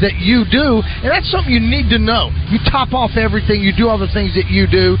the things that you do, and that's something you need to know. You top off everything. You do all the things that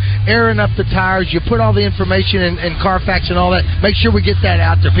you do, airing up the tires. You put all the information in Carfax and all that. Make sure we get that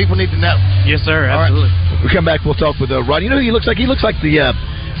out there. People need to know. Yes, sir. Absolutely. Right. We'll come back. We'll talk with Rod. You know who he looks like? He looks like the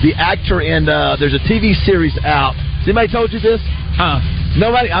actor in. There's a TV series out. Has anybody told you this?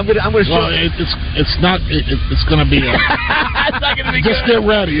 Nobody. I'm gonna show. Well, it's not. It's gonna be. It's not gonna be. Just get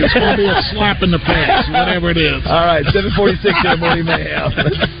ready. It's gonna be a slap in the face, whatever it is. All right, 7:46 in the morning, Mayhem.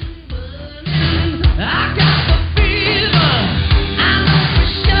 I got the fever. I know for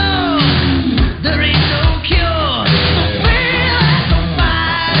sure there ain't no cure. So feel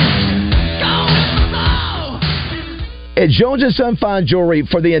somebody going slow. At Jones & Son Fine Jewelry,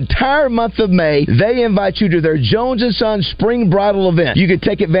 for the entire month of May, they invite you to their Jones & Son Spring Bridal event. You can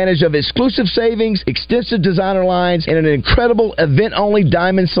take advantage of exclusive savings, extensive designer lines, and an incredible event-only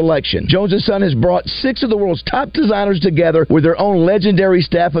diamond selection. Jones & Son has brought 6 of the world's top designers together with their own legendary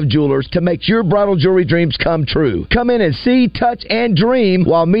staff of jewelers to make your bridal jewelry dreams come true. Come in and see, touch, and dream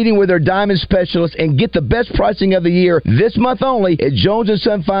while meeting with their diamond specialists and get the best pricing of the year this month only at Jones &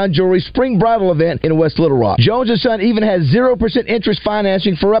 Son Fine Jewelry Spring Bridal event in West Little Rock. Jones & Son even has 0% interest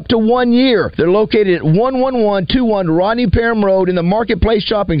financing for up to 1 year. They're located at 11121 Rodney Parham Road in the Marketplace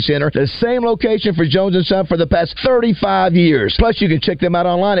Shopping Center, the same location for Jones & Son for the past 35 years. Plus, you can check them out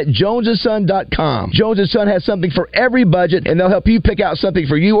online at jonesandson.com. Jones & Son has something for every budget, and they'll help you pick out something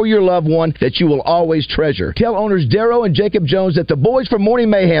for you or your loved one that you will always treasure. Tell owners Darrow and Jacob Jones that the boys from Morning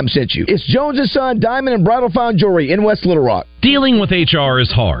Mayhem sent you. It's Jones & Son Diamond and Bridal Fine Jewelry in West Little Rock. Dealing with HR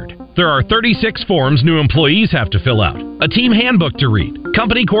is hard. There are 36 forms new employees have to fill out, a team handbook to read,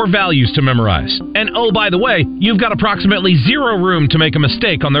 company core values to memorize, and oh, by the way, you've got approximately 0 room to make a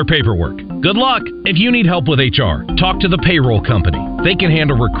mistake on their paperwork. Good luck. If you need help with HR, talk to the payroll company. They can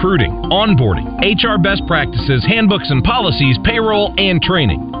handle recruiting, onboarding, HR best practices, handbooks and policies, payroll, and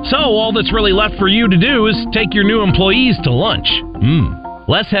training. So all that's really left for you to do is take your new employees to lunch.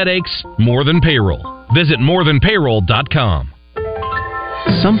 Less headaches, more than payroll. Visit morethanpayroll.com.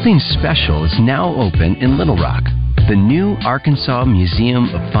 Something special is now open in Little Rock. The new Arkansas Museum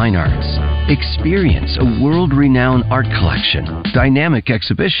of Fine Arts. Experience a world-renowned art collection, dynamic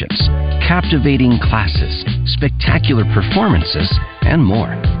exhibitions, captivating classes, spectacular performances, and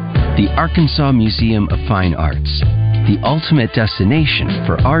more. The Arkansas Museum of Fine Arts, the ultimate destination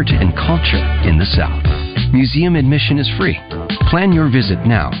for art and culture in the South. Museum admission is free. Plan your visit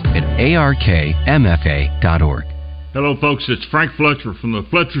now at arkmfa.org. Hello, folks. It's Frank Fletcher from the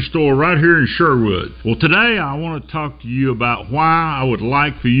Fletcher Store right here in Sherwood. Well, today I want to talk to you about why I would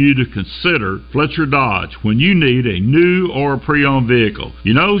like for you to consider Fletcher Dodge when you need a new or a pre-owned vehicle.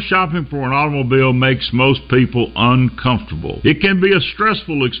 You know, shopping for an automobile makes most people uncomfortable. It can be a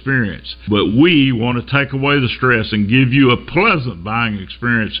stressful experience, but we want to take away the stress and give you a pleasant buying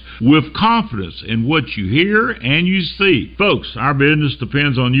experience with confidence in what you hear and you see. Folks, our business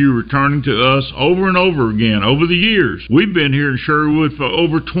depends on you returning to us over and over again over the years. We've been here in Sherwood for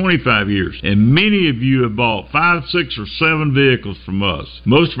over 25 years, and many of you have bought 5, 6, or 7 vehicles from us.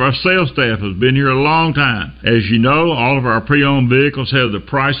 Most of our sales staff has been here a long time. As you know, all of our pre-owned vehicles have the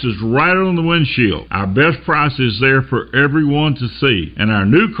prices right on the windshield. Our best price is there for everyone to see, and our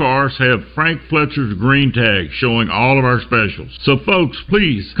new cars have Frank Fletcher's green tag showing all of our specials. So folks,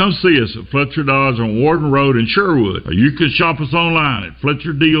 please come see us at Fletcher Dodge on Warden Road in Sherwood, or you can shop us online at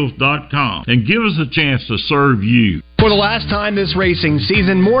FletcherDeals.com and give us a chance to serve you. For the last time this racing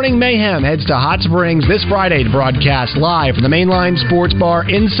season, Morning Mayhem heads to Hot Springs this Friday to broadcast live from the Mainline Sports Bar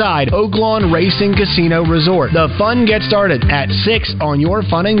inside Oaklawn Racing Casino Resort. The fun gets started at 6 on your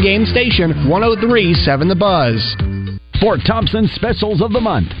fun and game station, 103.7 The Buzz. Fort Thompson Specials of the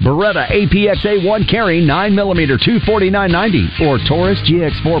Month. Beretta APXA 1 carry 9mm $249.90 or Taurus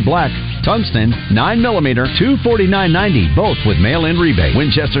GX4 Black Tungsten 9mm $249.90, both with mail-in rebate.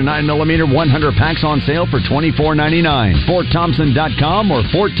 Winchester 9mm 100 packs on sale for $24.99. FortThompson.com or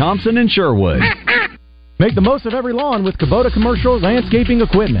Fort Thompson in Sherwood. Make the most of every lawn with Kubota Commercial Landscaping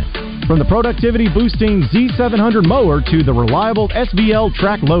Equipment. From the productivity-boosting Z700 mower to the reliable SVL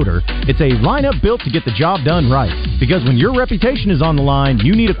track loader, it's a lineup built to get the job done right. Because when your reputation is on the line,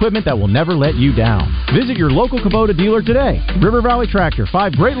 you need equipment that will never let you down. Visit your local Kubota dealer today. River Valley Tractor,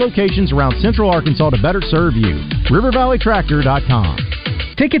 5 great locations around Central Arkansas to better serve you. RiverValleyTractor.com.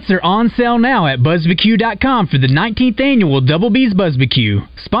 Tickets are on sale now at BuzzBQ.com for the 19th annual Double B's BuzzBQ.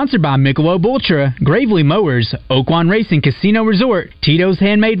 Sponsored by Michelob Ultra, Gravely Mowers, Oaklawn Racing Casino Resort, Tito's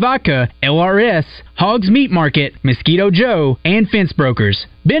Handmade Vodka, LRS, Hogs Meat Market, Mosquito Joe, and Fence Brokers.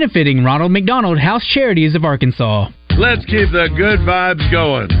 Benefiting Ronald McDonald House Charities of Arkansas. Let's keep the good vibes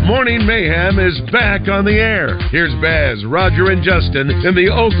going. Morning Mayhem is back on the air. Here's Baz, Roger, and Justin in the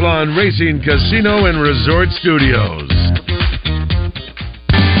Oaklawn Racing Casino and Resort Studios.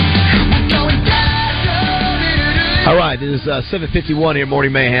 All right, it is 7:51 here,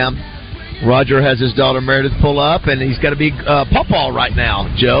 Morning Mayhem. Roger has his daughter Meredith pull up, and he's got a big pawpaw right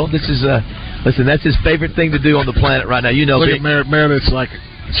now, Joe. This is, listen, that's his favorite thing to do on the planet right now. You know, look at Meredith's like,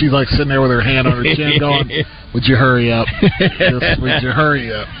 she's like sitting there with her hand on her chin going, would you hurry up? Just, would you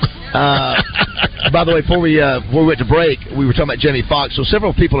hurry up? By the way, before we went to break, we were talking about Jamie Foxx. So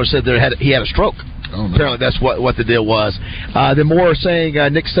several people have said that he had a stroke. Oh, no. Apparently, that's what the deal was. Then more are saying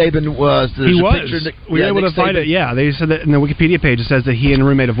Nick Saban was. He was. We were able to find it. Yeah, they said that in the Wikipedia page. It says that he and a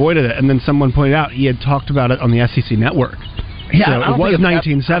roommate avoided it, and then someone pointed out he had talked about it on the SEC network. Yeah, so it was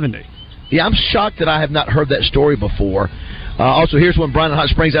 1970. Yeah, I'm shocked that I have not heard that story before. Also, here's one, Brian in Hot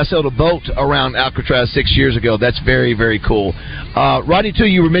Springs. I sailed a boat around Alcatraz 6 years ago. That's very, very cool. Rodney, too,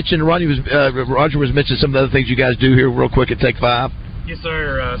 you were mentioning, Roger was mentioning some of the other things you guys do here real quick at Take 5. Yes,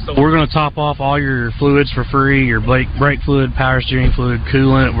 sir. So we're going to top off all your fluids for free, your brake fluid, power steering fluid,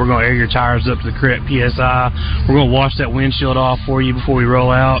 coolant. We're going to air your tires up to the correct PSI. We're going to wash that windshield off for you before we roll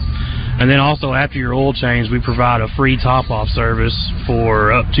out. And then also after your oil change, we provide a free top-off service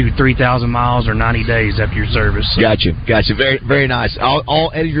for up to 3,000 miles or 90 days after your service. So. Gotcha. Very, very nice.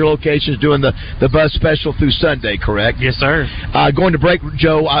 All 8 of your locations doing the Buzz Special through Sunday, correct? Yes, sir. Going to break,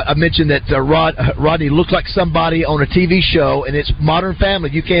 Joe, I mentioned that Rodney looked like somebody on a TV show, and it's Modern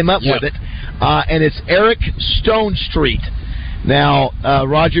Family. You came up with it. And it's Eric Stone Street. Now,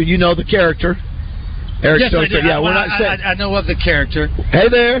 Roger, you know the character. Eric yes, Stone I do. Street. Yeah, we're not saying. I know of the character. Hey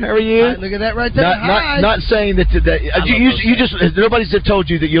there, how are you? Look at that right there. Not saying that you just nobody's told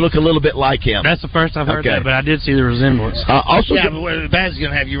you that you look a little bit like him. That's the first I've heard that, but I did see the resemblance. Also, Bad's going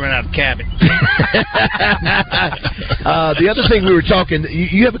to have you run out of cabin. The other thing we were talking,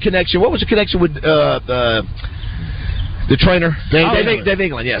 you have a connection. What was the connection with the trainer? Dave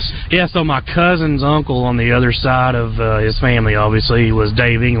England, yes. Yeah, so my cousin's uncle on the other side of his family, obviously, was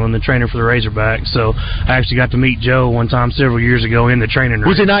Dave England, the trainer for the Razorbacks. So I actually got to meet Joe one time several years ago in the training room.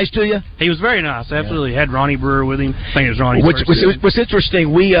 Was he nice to you? He was very nice, absolutely. Had Ronnie Brewer with him. I think it was Ronnie. What's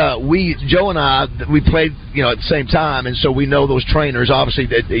interesting, Joe and I, we played, at the same time, and so we know those trainers. Obviously,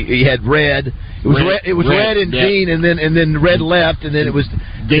 that he had Red. It was Red and Dean, and then Red left, and then it was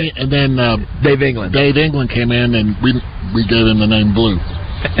Dean, and then Dave England. Dave England came in, and we gave him the name Blue.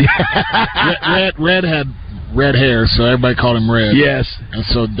 Red had red hair, so everybody called him Red. Yes. And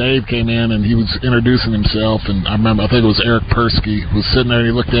so Dave came in, and he was introducing himself, and I think it was Eric Persky was sitting there, and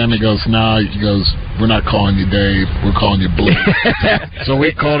he looked at him, and he goes, "Nah," he goes, "We're not calling you Dave, we're calling you Blue." So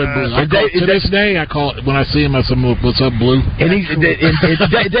we called him Blue. To this day, I call it, when I see him, I say, "What's up, Blue?" And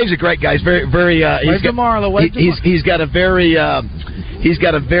Dave's a great guy. He's very he's got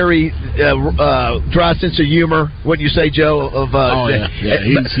a very dry sense of humor. Wouldn't you say, Joe?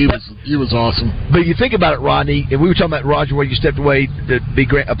 He was awesome. But you think about it, Rodney, and we were talking about Roger where you stepped away to be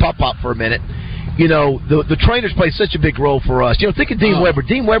a pop for a minute. The trainers played such a big role for us. Think of Dean Weber.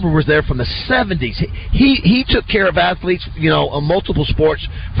 Dean Weber was there from the 70s. He took care of athletes, on multiple sports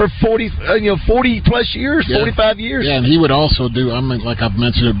for 40 plus years, 45 years. Yeah, and he would also do. Like I've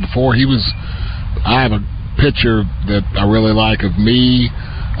mentioned it before. I have a picture that I really like of me,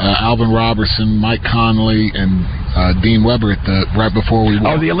 Alvin Robertson, Mike Conley, and Dean Weber right before we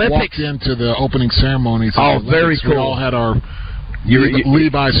the Olympics. Walked into the opening ceremonies. Very cool. We all had our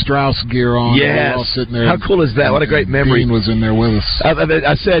Levi Strauss gear on. Yes. We're all sitting there. How cool is that? What a great memory. Dean was in there with us.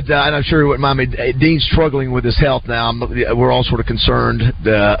 I said, and I'm sure he wouldn't mind me, Dean's struggling with his health now. We're all sort of concerned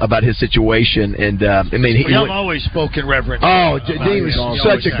about his situation. And I mean, we have always spoken reverence. Oh, Dean was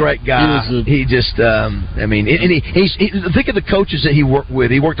such a great guy. He just, I mean, and think of the coaches that he worked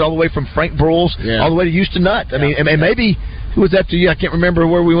with. He worked all the way from Frank Broyles all the way to Houston Nutt. I mean, and maybe. Who was after you? I can't remember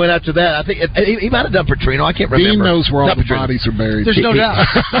where we went after that. I think he might have done Petrino. I can't remember. Dean knows where all the bodies are buried. There's no doubt.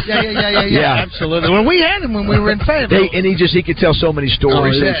 Yeah, absolutely. When we had him when we were in Fayetteville. And he could tell so many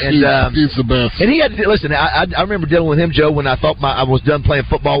stories. He's the best. And he had to listen. I remember dealing with him, Joe, when I thought I was done playing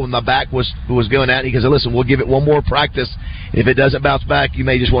football, when my back was going out. He goes, "Listen, we'll give it one more practice. If it doesn't bounce back, you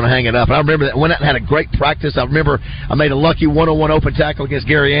may just want to hang it up." And I remember that went out and had a great practice. I remember I made a lucky 1-on-1 open tackle against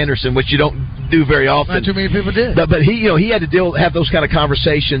Gary Anderson, which you don't do very often. Not too many people did. But he had to have those kind of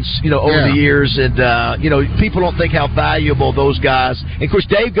conversations, over the years, and people don't think how valuable those guys. And of course,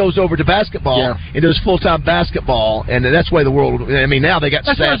 Dave goes over to basketball and does full-time basketball, and that's the way the world. I mean, now they got.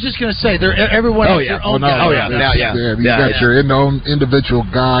 That's staff. what I was just going to say. Everyone has their own. You got your own individual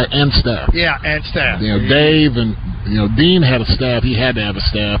guy and staff. Yeah, and staff. Dave and Dean had a staff. He had to have a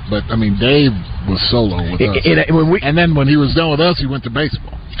staff, but I mean, Dave was solo with us. And then when he was done with us, he went to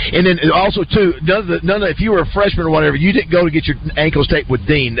baseball. And then also too, none of if you were a freshman or whatever, you didn't go to get your ankles taped with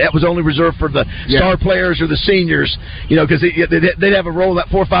Dean. That was only reserved for the star players or the seniors, because they'd have a roll of that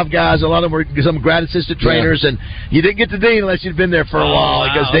 4 or 5 guys. A lot of them were some grad assistant trainers, and you didn't get to Dean unless you'd been there for a while,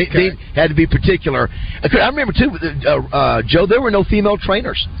 because Dean had to be particular. I remember too, Joe, there were no female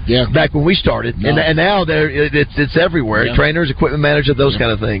trainers back when we started, and now it's everywhere. Trainers, equipment managers, those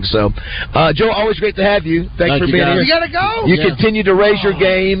kind of things. So, Joe, always great to have you. Thanks for being here. You gotta go. You continue to raise your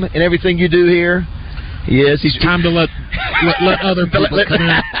game and everything you do here. Yes, it's time to let other people come in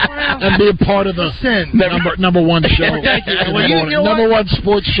and be a part of the number one show. Number one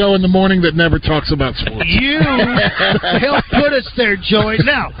sports show in the morning that never talks about sports. You help put us there, Joey.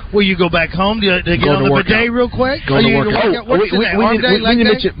 Now, will you go back home to get on the bidet real quick?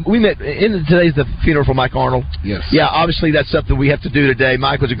 We met. Today's the funeral for Mike Arnold. Yes. Yeah, obviously that's something we have to do today.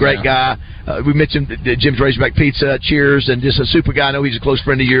 Mike was a great guy. We mentioned Jim's Razorback Pizza, cheers, and just a super guy. I know he's a close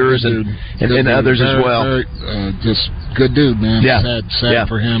friend of yours and others as well. Just good dude, man. Sad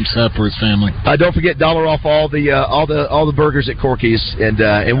for him, sad for his family. Don't forget $1 off all the burgers at Corky's, and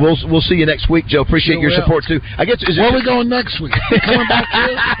we'll see you next week, Joe. Appreciate your support too. I guess where are we going next week? Coming back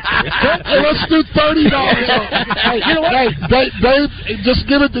here? Let's do $30. You know what? Dave, just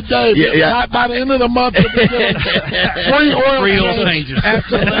give it to Dave. By the end of the month, we'll be doing free oil changes.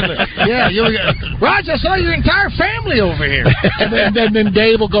 Absolutely. Raj, I saw your entire family over here. And then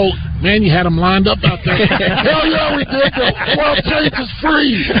Dave will go, man, you had them lined up out there. Hell yeah, we did. The oil change is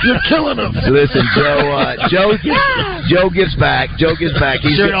free. You're killing us. Listen, Joe gives back. Joe gives back.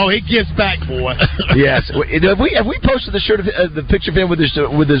 He gives back, boy. Yes. Have we posted the picture of him with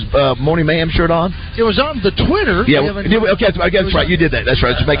his Morning Mayhem shirt on? It was on the Twitter. Yeah. Okay, that's right. You did that. That's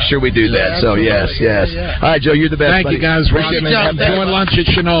right. Just make sure we do that. So yes. All right, Joe, you're the best. Thank you, guys. Appreciate it. I'm doing lunch at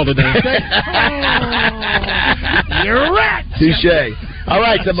Chanel today. You're right. Touche. All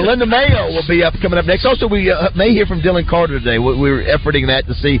right, the Melinda Mayo will be coming up next. Also, we may hear from Dylan Carter today. We're efforting that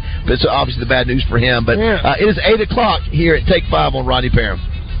to see. It's obviously the bad news for him. But it is 8 o'clock here at Take 5 on Rodney Parham.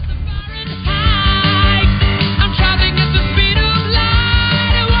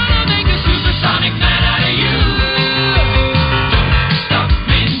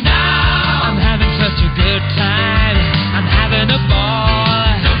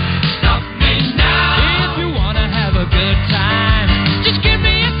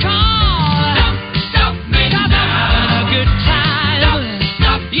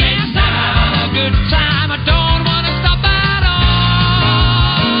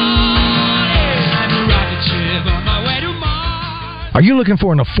 Are you looking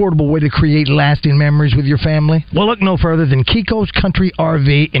for an affordable way to create lasting memories with your family? Well, look no further than Kiko's Country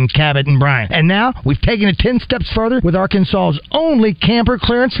RV in Cabot and Bryan. And now, we've taken it 10 steps further with Arkansas's only camper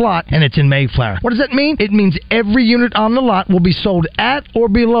clearance lot, and it's in Mayflower. What does that mean? It means every unit on the lot will be sold at or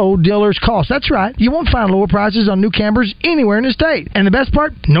below dealer's cost. That's right. You won't find lower prices on new campers anywhere in the state. And the best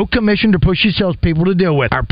part? No commission to push your salespeople to deal with. Our